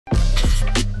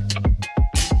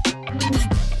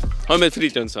Hólmbert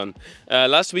Fridjónsson.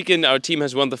 Last weekend our team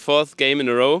has won the 4th game in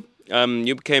a row.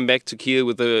 You came back to Kiel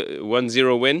with a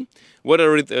 1-0 win. What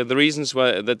are the reasons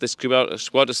why that the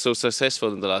squad is so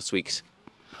successful in the last weeks?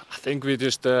 I think we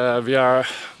just we are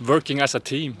working as a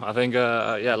team. I think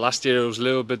yeah, last year it was a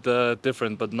little bit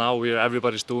different, but now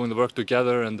everybody's doing the work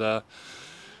together, and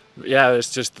yeah,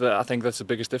 it's just I think that's the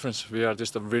biggest difference. We are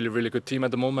just a really good team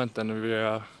at the moment, and we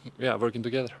are working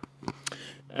together.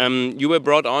 You were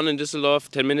brought on in Düsseldorf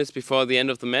 10 minutes before the end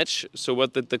of the match. So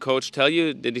what did the coach tell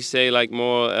you? Did he say like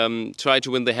more try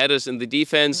to win the headers in the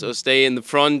defense or stay in the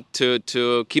front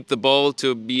to keep the ball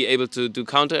to be able to do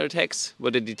counter attacks?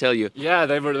 What did he tell you? Yeah,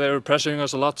 they were pressuring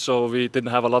us a lot, so we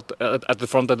didn't have a lot at the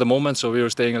front at the moment. So we were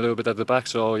staying a little bit at the back.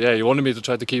 So yeah, he wanted me to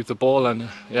try to keep the ball and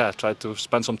yeah, try to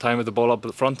spend some time with the ball up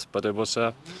at the front. But it was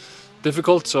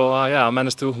difficult. So yeah, I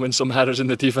managed to win some headers in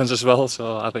the defense as well.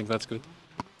 So I think that's good.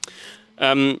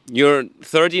 You're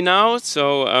 30 now,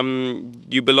 so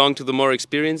you belong to the more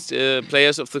experienced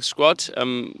players of the squad.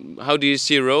 How do you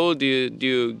see a role? Do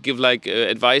you give like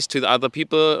advice to the other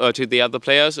people or to the other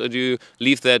players, or do you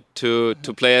leave that to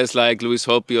players like Louis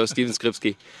Holtby or Steven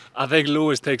Skripski? I think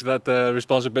Louis takes that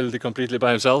responsibility completely by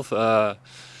himself.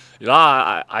 You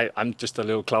know, I'm just a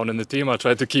little clown in the team. I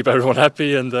try to keep everyone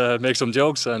happy and make some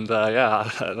jokes, and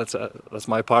yeah, that's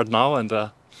my part now, and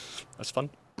that's fun.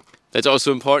 That's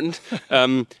also important.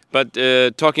 But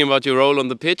talking about your role on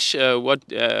the pitch,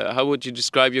 how would you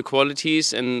describe your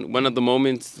qualities, and when are the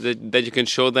moments that you can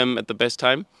show them at the best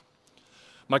time?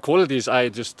 My qualities,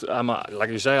 like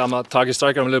you say, I'm a target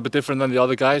striker. I'm a little bit different than the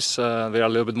other guys. They are a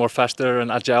little bit more faster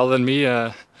and agile than me.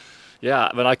 Yeah,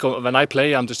 when I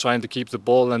play, I'm just trying to keep the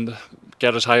ball and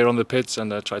get us higher on the pitch,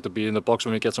 and try to be in the box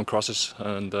when we get some crosses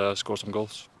and score some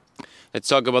goals. Let's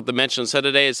talk about the match on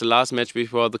Saturday. It's the last match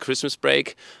before the Christmas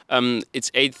break. It's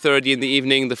 8:30 in the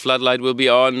evening. The floodlight will be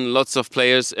on. Lots of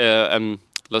players,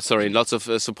 lots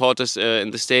of supporters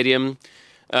in the stadium.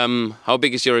 How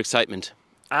big is your excitement?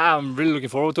 I'm really looking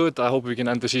forward to it. I hope we can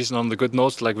end the season on the good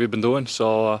notes like we've been doing.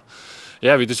 So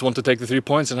yeah, we just want to take the 3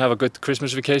 points and have a good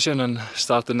Christmas vacation and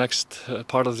start the next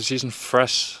part of the season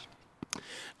fresh.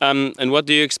 And what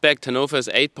do you expect? Hannover is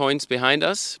 8 points behind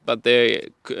us, but they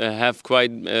have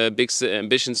quite big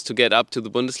ambitions to get up to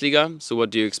the Bundesliga. So what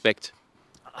do you expect?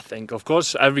 I think, of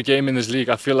course, every game in this league,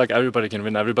 I feel like everybody can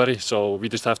win everybody. So we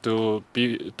just have to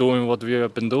be doing what we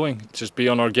have been doing. Just be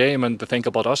on our game and think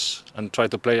about us and try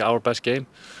to play our best game.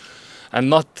 And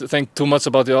not think too much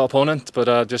about the opponent,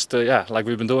 but just, yeah, like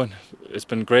we've been doing. It's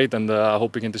been great, and I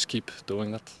hope we can just keep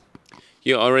doing that.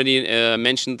 You already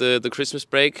mentioned the Christmas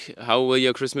break. How will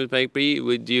your Christmas break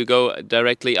be? Do you go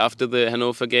directly after the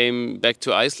Hannover game back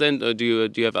to Iceland, or do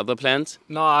you have other plans?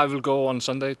 No, I will go on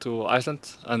Sunday to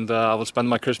Iceland, and I will spend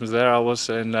my Christmas there. I was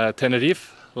in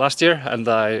Tenerife last year, and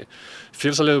it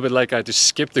feels a little bit like I just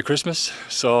skipped the Christmas.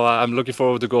 So I'm looking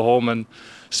forward to go home and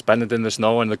spend it in the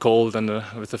snow and the cold and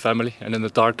with the family and in the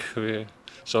dark.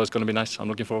 So it's going to be nice. I'm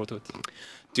looking forward to it.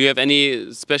 Do you have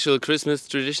any special Christmas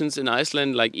traditions in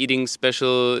Iceland, like eating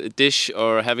special dish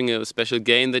or having a special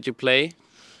game that you play?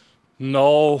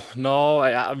 No.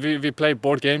 We play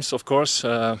board games, of course.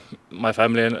 My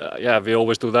family and yeah, we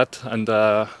always do that and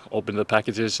open the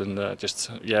packages and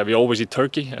we always eat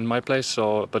turkey in my place.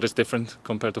 So, but it's different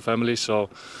compared to family. So,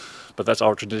 but that's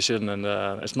our tradition, and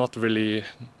it's not really,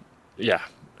 yeah,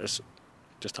 it's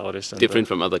just how it is. Different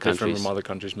from other countries. Different from other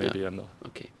countries, maybe. Yeah. And,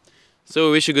 okay. So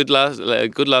we wish you a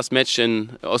good last match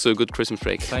and also a good Christmas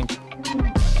break. Thank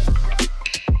you.